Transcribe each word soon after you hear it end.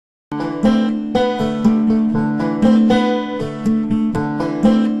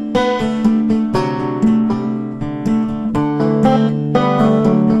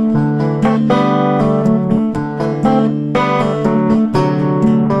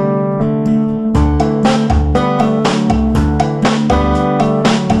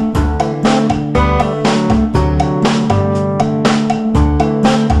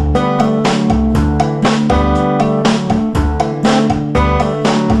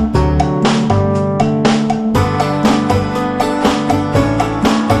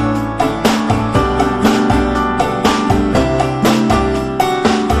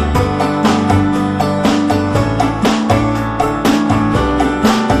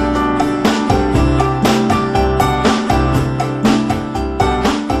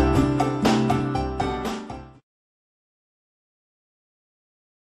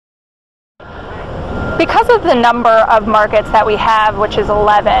Because of the number of markets that we have, which is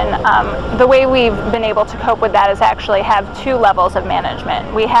 11, the way we've been able to cope with that is actually have 2 levels of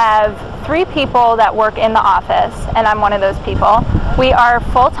management. We have 3 people that work in the office, and I'm one of those people. We are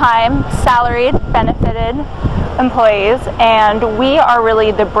full-time, salaried, benefited employees, and we are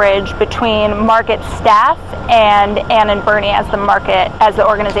really the bridge between market staff and Ann and Bernie as the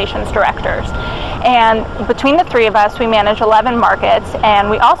organization's directors. And between the 3 of us, we manage 11 markets, and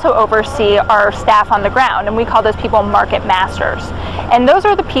we also oversee our staff on the ground, and we call those people market masters. And those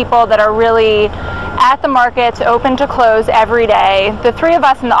are the people that are really at the markets, open to close every day. The 3 of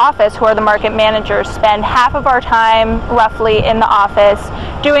us in the office, who are the market managers, spend half of our time roughly in the office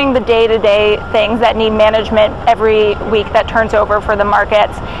doing the day-to-day things that need management every week that turns over for the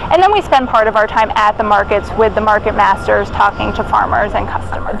markets. And then we spend part of our time at the markets with the market masters talking to farmers and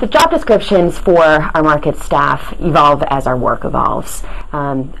customers. The job descriptions for our market staff evolve as our work evolves.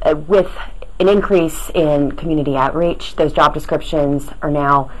 With an increase in community outreach, those job descriptions are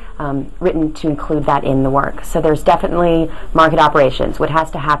now written to include that in the work. So there's definitely market operations, what has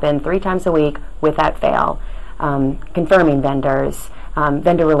to happen 3 times a week without fail. Confirming vendors,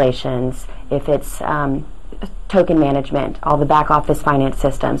 vendor relations, if it's token management, all the back office finance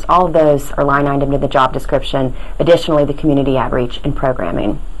systems, all of those are line item to the job description. Additionally, the community outreach and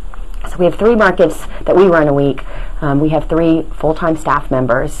programming. So we have 3 markets that we run a week. We have 3 full-time staff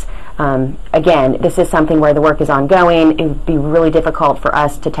members. Again, this is something where the work is ongoing. It would be really difficult for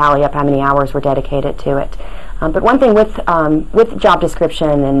us to tally up how many hours we're dedicated to it. But one thing with job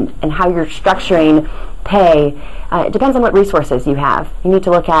description and how you're structuring pay, it depends on what resources you have. You need to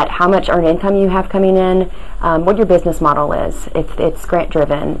look at how much earned income you have coming in, what your business model is, if it's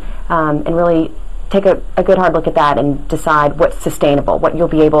grant-driven, and really take a good hard look at that and decide what's sustainable, what you'll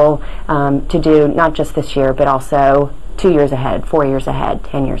be able to do not just this year, but also 2 years ahead, 4 years ahead,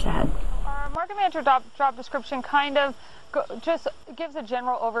 10 years ahead. Our market manager job description kind of just gives a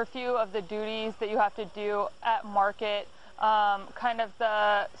general overview of the duties that you have to do at market, kind of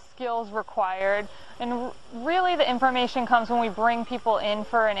the skills required, and really the information comes when we bring people in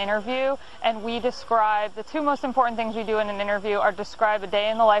for an interview, and we describe the 2 most important things we do in an interview are describe a day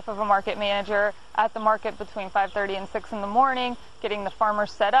in the life of a market manager at the market between 5:30 and 6 in the morning, getting the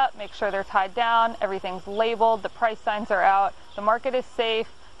farmers set up, make sure they're tied down, everything's labeled, the price signs are out, the market is safe,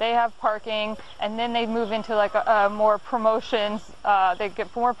 they have parking, and then they move into like a more promotions, they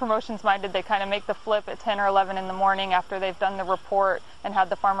get more promotions minded. They kind of make the flip at 10 or 11 in the morning after they've done the report and had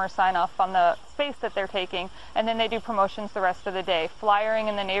the farmers sign off on the space that they're taking, and then they do promotions the rest of the day, flyering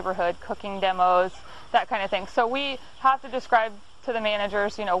in the neighborhood, cooking demos, that kind of thing. So we have to describe to the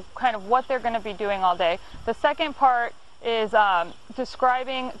managers, you know, kind of what they're going to be doing all day. The second part is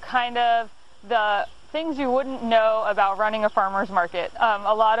describing kind of the things you wouldn't know about running a farmer's market.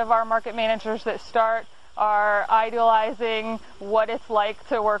 A lot of our market managers that start are idealizing what it's like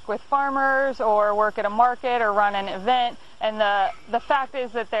to work with farmers or work at a market or run an event, and the fact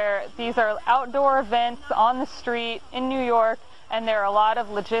is that these are outdoor events on the street in New York, and there are a lot of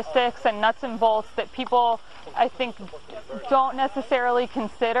logistics and nuts and bolts that people, I think, don't necessarily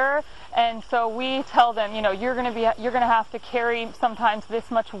consider. And so we tell them, you know, you're going to have to carry sometimes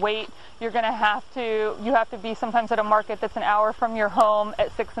this much weight. You have to be sometimes at a market that's an hour from your home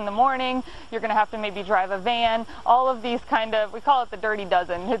at 6 in the morning. You're going to have to maybe drive a van. All of these kind of, we call it the dirty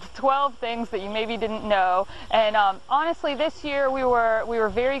dozen. It's 12 things that you maybe didn't know. And honestly, this year we were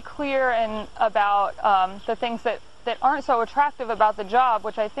very clear about the things that aren't so attractive about the job,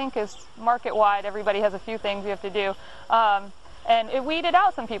 which I think is market-wide. Everybody has a few things you have to do. And it weeded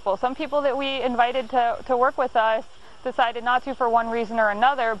out some people. Some people that we invited to work with us decided not to for one reason or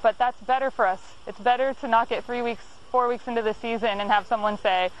another, but that's better for us. It's better to not get 4 weeks into the season and have someone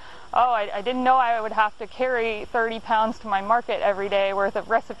say, oh, I didn't know I would have to carry 30 pounds to my market every day worth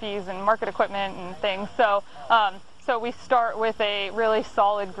of recipes and market equipment and things. So we start with a really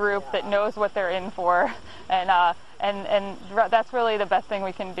solid group that knows what they're in for, and that's really the best thing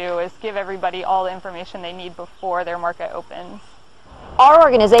we can do, is give everybody all the information they need before their market opens. Our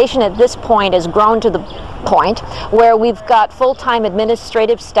organization at this point has grown to the point where we've got full-time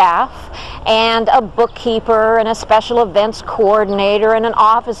administrative staff and a bookkeeper and a special events coordinator and an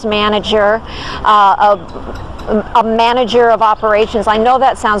office manager, a manager of operations. I know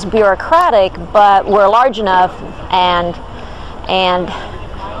that sounds bureaucratic, but we're large enough, and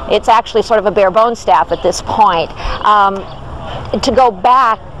it's actually sort of a bare bones staff at this point. To go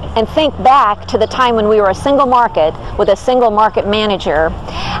back and think back to the time when we were a single market with a single market manager,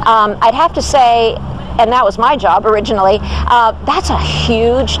 I'd have to say and that was my job originally, that's a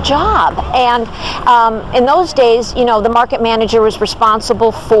huge job. And in those days, you know, the market manager was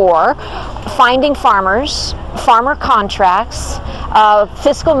responsible for finding farmers, farmer contracts,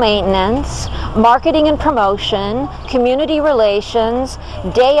 fiscal maintenance, marketing and promotion, community relations,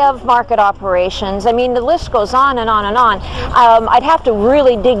 day of market operations. I mean, the list goes on and on and on. I'd have to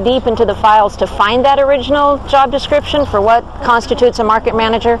really dig deep into the files to find that original job description for what constitutes a market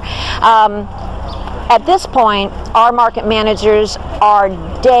manager. At this point, our market managers are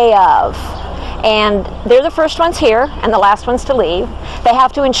day of, and they're the first ones here and the last ones to leave. They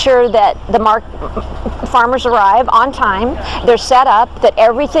have to ensure that the farmers arrive on time, they're set up, that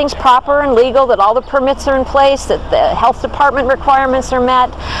everything's proper and legal, that all the permits are in place, that the health department requirements are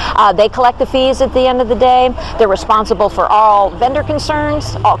met. They collect the fees at the end of the day. They're responsible for all vendor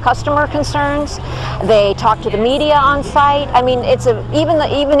concerns, all customer concerns. They talk to the media on site. I mean, it's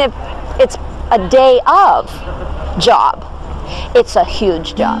even if it's a day of job, it's a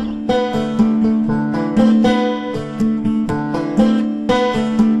huge job.